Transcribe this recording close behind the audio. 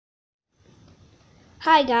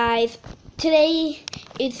Hi guys, today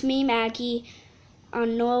it's me, Maggie,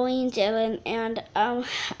 on New Orleans Island, and I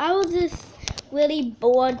was just really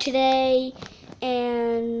bored today,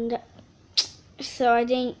 and so I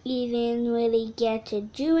didn't even really get to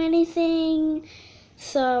do anything.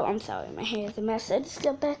 So I'm sorry, my hair is a mess. I just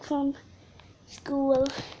got back from school,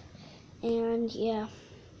 and yeah.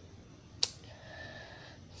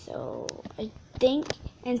 So I think,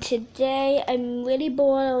 and today I'm really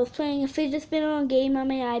bored. I was playing a fidget spinner game on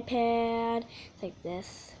my iPad. It's like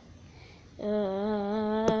this.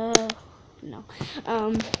 No.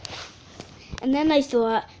 And then I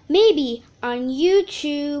thought maybe on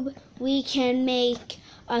YouTube we can make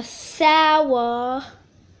the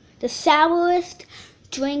sourest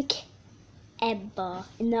drink ever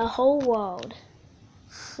in the whole world.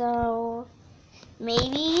 So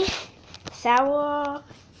maybe sour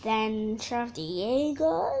than Chef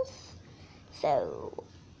Diego's. So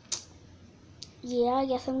yeah, I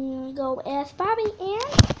guess I'm gonna go ask Bobby and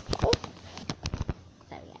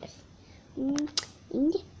sorry guys. And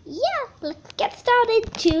yeah, let's get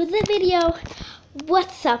started to the video.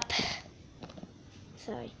 What's up?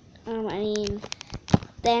 Sorry.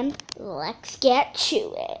 Then let's get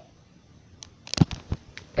to it.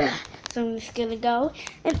 So I'm just gonna go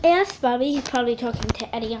and ask Bobby. He's probably talking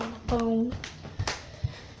to Eddie on the phone.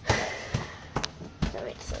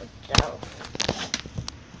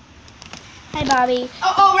 Hi Bobby.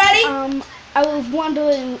 Oh, ready? I was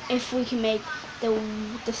wondering if we can make the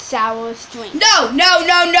sourest drink. No.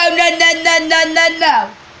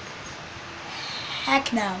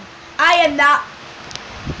 Heck no. I am not.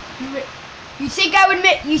 You think I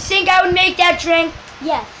would make that drink?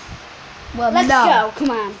 Yes. Well, Let's no. go.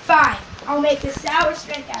 Come on. Fine. I'll make the sourest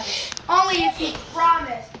drink ever. Only if you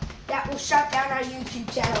promise that we'll shut down our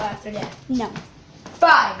YouTube channel after that. No.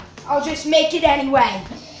 Fine. I'll just make it anyway.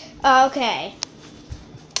 Okay.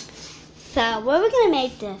 So, where are we gonna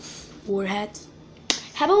make this? Warheads.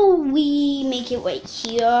 How about we make it right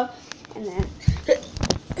here, and then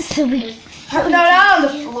No, not on the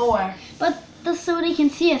floor. But so they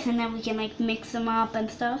can see us, and then we can like mix them up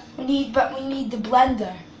and stuff. We need the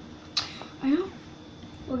blender. I know.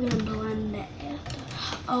 We're gonna blend it after.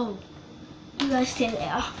 Oh, you guys stay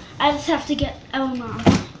there. I just have to get. Oh no,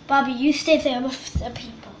 Bobby, you stay there with the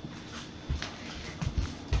people.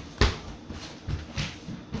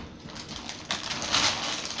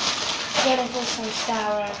 Getting for some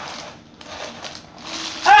sour.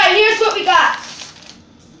 Alright, here's what we got.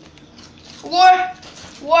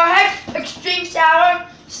 Warhead, extreme sour,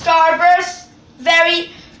 starburst,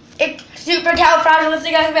 very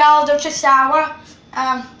supercalifragilisticexpialidocious sour,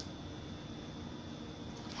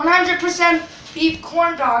 100% beef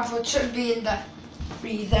corn dogs, which should be in the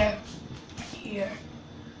freezer here.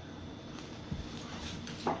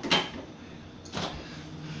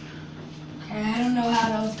 I don't know how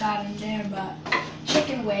those got in there, but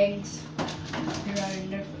chicken wings.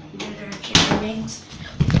 They're chicken wings.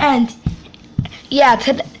 And yeah,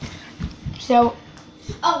 so.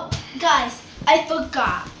 Oh, guys, I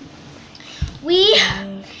forgot. We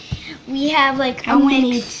have like a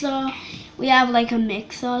mixer. We have like a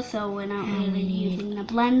mixer, so we're not really using the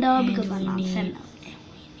blender because we're not setting up.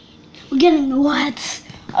 We're getting the wets.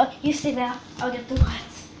 Oh, you stay there. I'll get the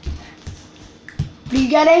wets. What are you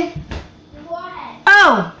getting?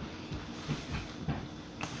 Oh!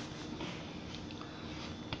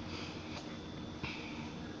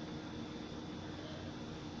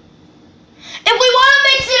 If we want to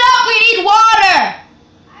mix it up, we need water!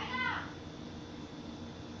 I know.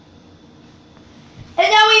 And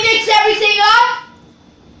then we mix everything up,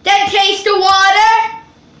 then taste the water.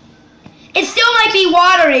 It still might be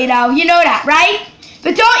watery though, you know that, right?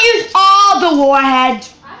 But don't use all the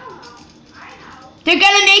warheads. They're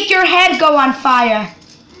gonna make your head go on fire.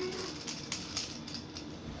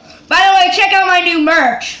 By the way, check out my new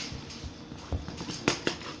merch.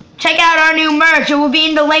 Check out our new merch. It will be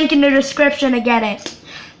in the link in the description to get it.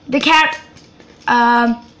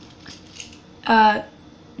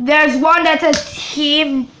 There's one that says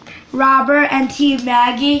Team Robert and Team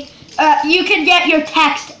Maggie. You can get your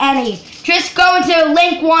text any. Just go into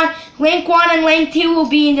link one and link 2 will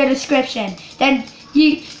be in the description. Then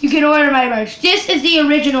you can order my merch. This is the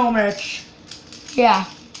original merch. Yeah.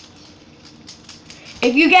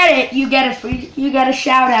 If you get it, you get a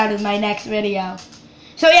shout out in my next video.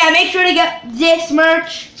 So yeah, make sure to get this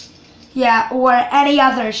merch. Yeah, or any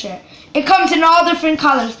other shit. It comes in all different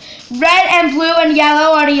colors. Red and blue and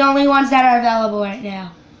yellow are the only ones that are available right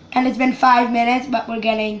now. And it's been 5 minutes, but we're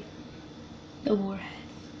getting the warhead.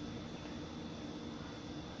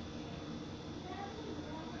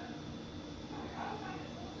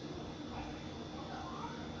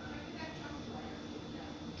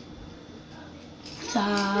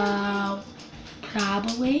 So,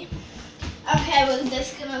 probably. Okay, we're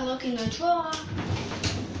just gonna look in the drawer.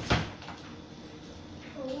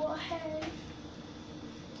 Warhead.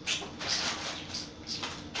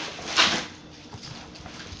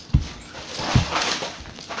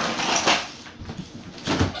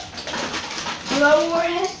 Hello,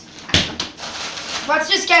 Warhead. Let's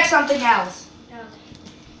just get something else.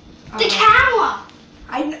 The camera.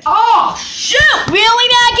 Oh shoot! Really,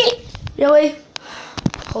 Maggie? Really?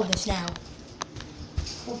 Hold this now.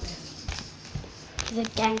 Hold this. He's a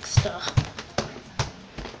gangster.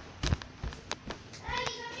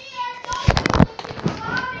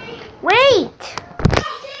 Wait!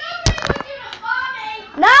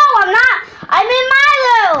 No, I'm not. I'm in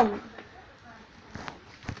my room.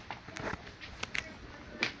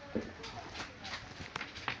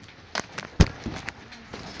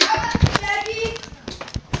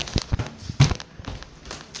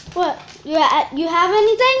 What? You have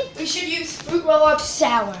anything? We should use fruit roll-up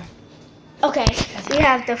sour. Okay, we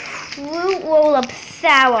have the fruit roll-up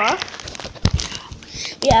sour.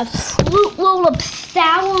 We have fruit roll-up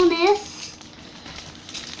sourness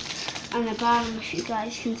on the bottom, if you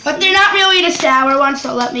guys can see. But they're not really the sour ones,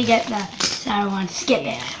 so let me get the sour ones. Skip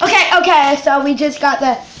it. Okay, so we just got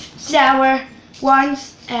the sour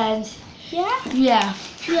ones, and yeah.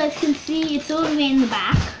 If you guys can see, it's all the way in the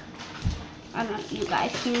back. I don't know if you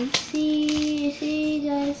guys can see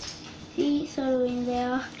guys, see, it's all the way in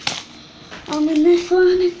there. And this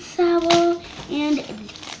one, it's sour, and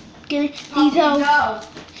it's gonna,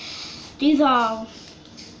 these are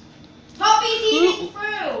Poppy's eating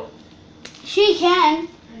fruit. She can.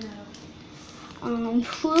 I know.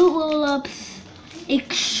 Fruit roll-ups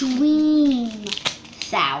extreme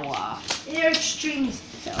sour. They're extreme.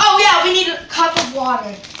 Oh yeah, we need a cup of water.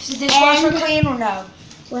 Is the dishwasher clean or no?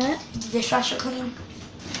 What? Is the dishwasher clean?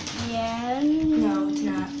 Yeah. No, it's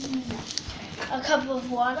not. A cup of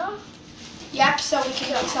water. Yep, so we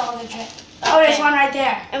can mix all the drink. Oh, there's one right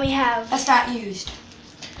there. And we have. That's not used.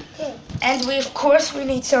 Good. And we, of course, we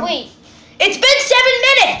need some. Wait. It's been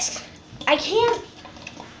 7 minutes. I can't.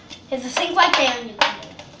 There's a sink right there, and you can do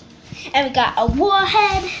it. And we got a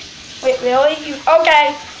warhead. Wait, really?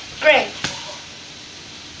 Okay, great.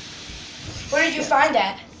 Where did you find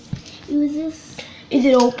that? It was this. Is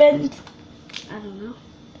it opened? I don't know.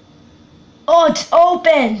 Oh, it's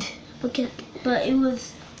opened. Okay, but it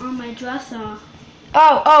was on my dresser.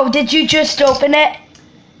 Oh, did you just open it?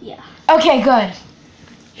 Yeah. Okay, good.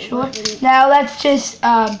 Sure. Wasn't- Now let's just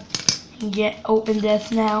open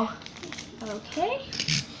this now. Okay.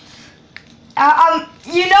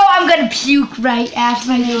 You know I'm gonna puke right after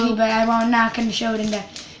my movie, but I'm not gonna show it in the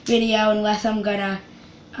video unless I'm gonna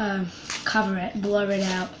cover it, blur it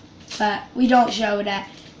out. But we don't show that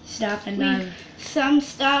stuff and Some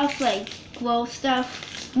stuff like glow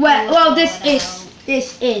stuff. well, this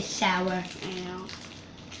is sour. I know.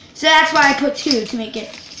 So that's why I put 2 to make it.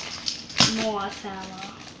 More sour.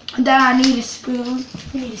 And then I need a spoon.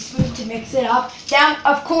 We need a spoon to mix it up. Then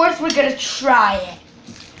of course we're gonna try it.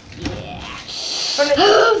 Yeah. For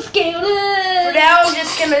now, I'm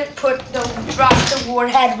just gonna drop the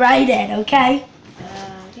warhead right in, okay?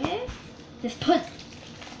 Okay. Just put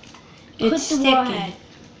It's the sticky. warhead.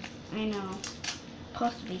 I know.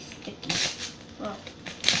 Supposed to be sticky. Look.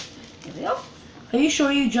 Here we go. Are you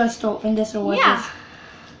sure you just opened this or was Yeah. this?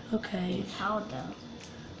 Okay. It's hard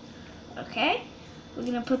though. Okay. We're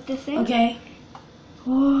gonna put this in. Okay.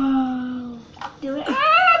 Whoa. Do it.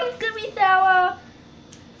 Ah, it's gonna be sour.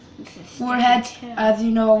 This is sticky Warheads, too. as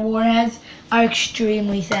you know, warheads are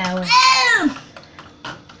extremely sour.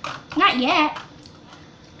 Not yet.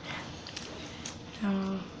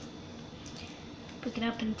 Break it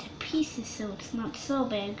up into pieces so it's not so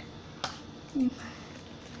big.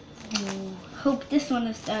 Hope this one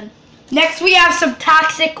is done. Next, we have some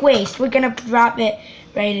toxic waste. We're gonna drop it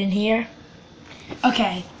right in here.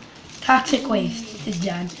 Okay, toxic waste is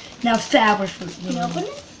done. Now sour fruit. Can you open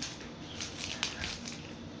it?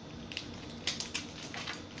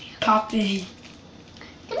 Poppy.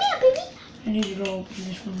 Come here, baby. I need you to open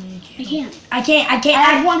this for me. I can't. I can't. I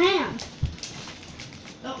have one hand.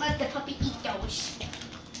 Don't let the puppy eat those.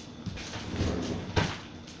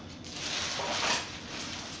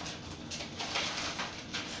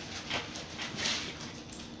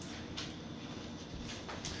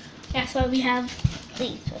 That's why we have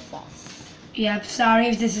these with us. Yeah, sorry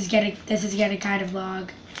if this is getting kind of long.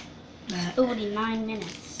 But, Already 9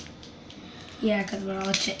 minutes. yeah, because we're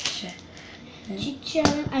all chit-chat.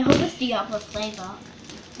 Chit-chat. I hope it's the other flavor.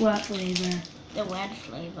 What flavor? The red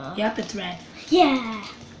flavor. Yep, it's red. Yeah.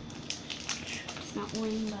 It's not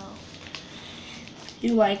rainbow.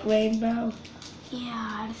 You like rainbow?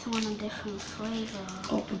 Yeah, I just want a different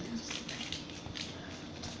flavor. Open this.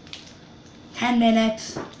 10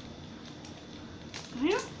 minutes.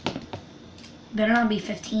 Yeah. Better not be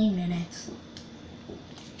 15 minutes.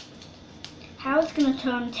 How it's gonna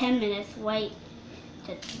turn 10 minutes white?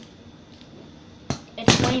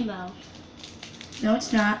 It's rainbow. No,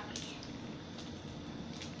 it's not.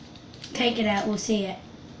 Take it out. We'll see it.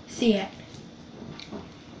 See it.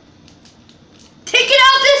 Take it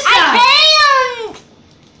out this time! I can't!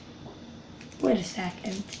 Wait a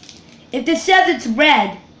second. If this says it's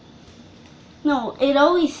red. No, it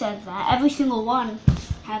always says that. Every single one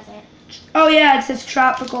has it. Oh yeah, it says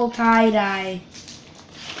tropical tie-dye.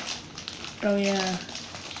 Oh yeah.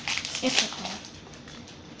 It's okay.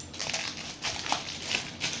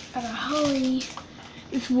 Gotta hurry.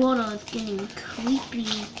 This water is getting creepy.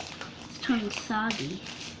 It's turning soggy.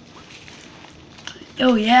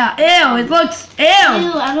 Oh yeah. Ew, it looks ew.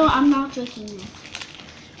 Ew, I'm not drinking this.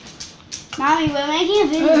 Mommy, we're making a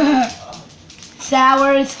video.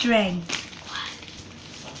 Sour string.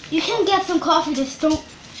 You can get some coffee, just don't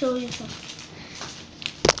show yourself.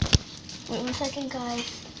 Wait 1 second,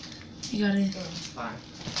 guys. You got it.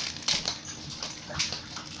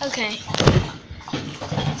 Okay.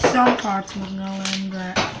 Some parts will go in,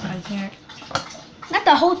 but I can't. Not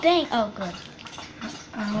the whole thing. Oh, good.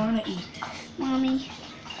 I want to eat. Mommy,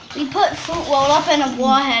 we put fruit roll up in a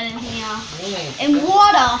warhead in here. In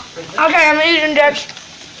water. Okay, I'm eating this.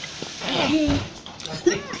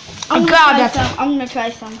 I'm gonna try some. I'm gonna try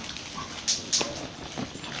some.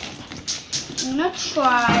 I'm gonna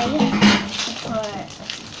try to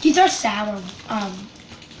put. These are sour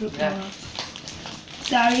fruit roll-ups.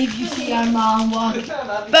 Sorry if you see our mom walking.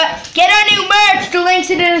 But get our new merch. The link's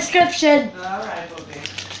in the description. Alright, okay.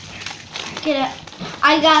 Get it.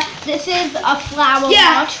 I got. This is a flower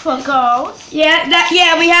watch for girls. Yeah,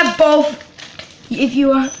 yeah, we have both. If you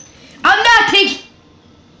want. I'm not taking.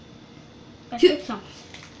 I took some.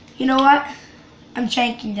 You know what? I'm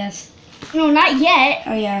shanking this. No, not yet.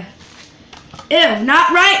 Oh yeah. Ew,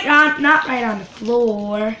 not right on the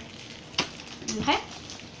floor. Okay.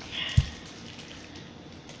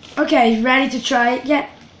 Okay, you ready to try it yet?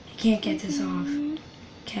 I can't get this off.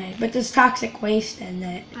 Okay, but there's toxic waste in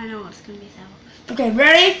it. I know it's gonna be sour. Okay,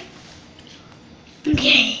 ready?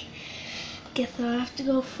 Okay. Guess I have to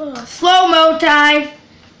go first. Slow-mo time.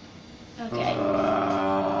 Okay.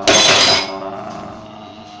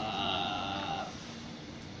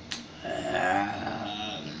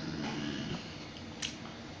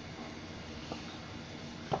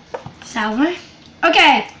 Sour.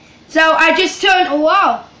 Okay, so I just turned. Oh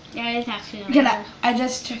wow. Yeah, it's actually. I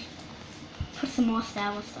just took. Put some more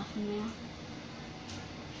sour stuff in there.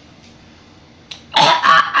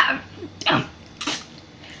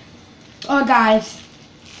 Oh guys.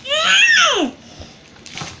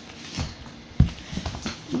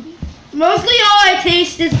 Mostly all I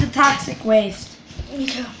taste is the toxic waste. Me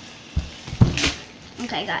too.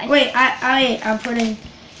 Okay, guys. Wait, I'm putting.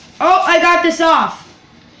 Oh, I got this off.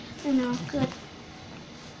 I know. Good.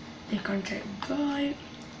 They're gonna take bite.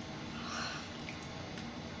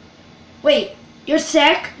 Wait, you're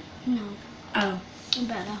sick? No, Oh, I'm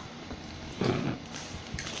better.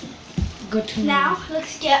 good to know. Now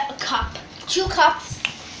let's get a cup, 2 cups,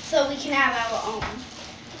 so we can have our own.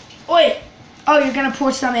 Wait. Oh, you're gonna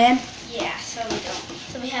pour some in? Yeah, so we don't.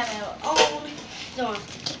 So we have our own. Don't have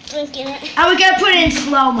to keep drinking it. And we're gonna put it in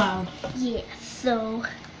slow-mo. Yeah. So,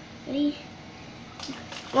 ready?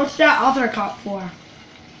 What's that other cup for?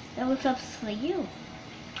 That was up for you.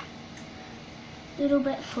 Little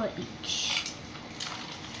bit for each.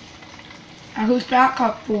 And who's that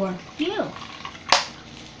cup for? You.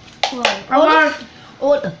 want-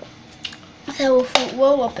 Or the sour fruit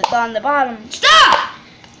roll up is on the bottom. Stop!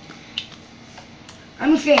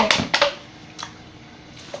 I'm scared.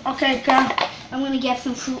 Okay, go. I'm gonna get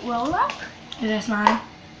some fruit roll up. Is this mine?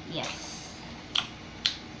 Yes.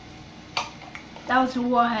 That was the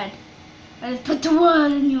warhead. I just put the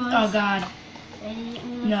warhead in yours. Oh God. Ready?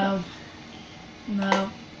 No. No.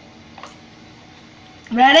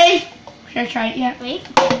 Ready? Should I try it yet? Wait.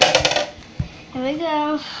 Here we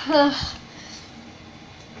go.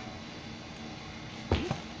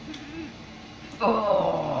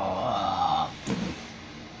 Oh.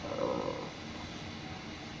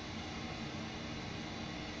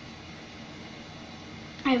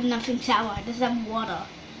 I have nothing sour. I just have water.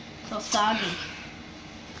 So soggy.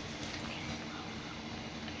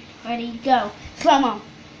 Ready? Go. Slow-mo.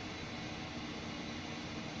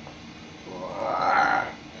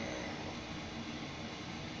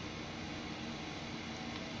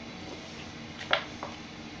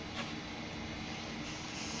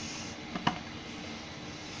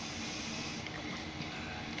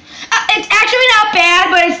 it's actually not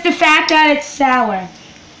bad, but it's the fact that it's sour.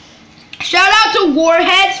 Shout out to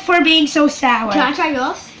Warheads for being so sour. Can I try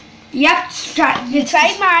yours? Yep. You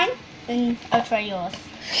try mine, and I'll try yours.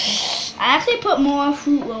 I actually put more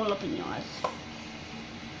fruit roll up in yours.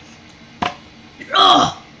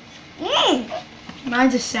 Ugh. Mm.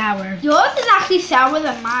 Mine's is sour. Yours is actually sour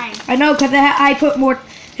than mine. I know, because I put more,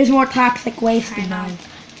 there's more toxic waste in mine.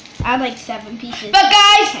 I have like 7 pieces. But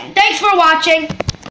guys, thanks for watching.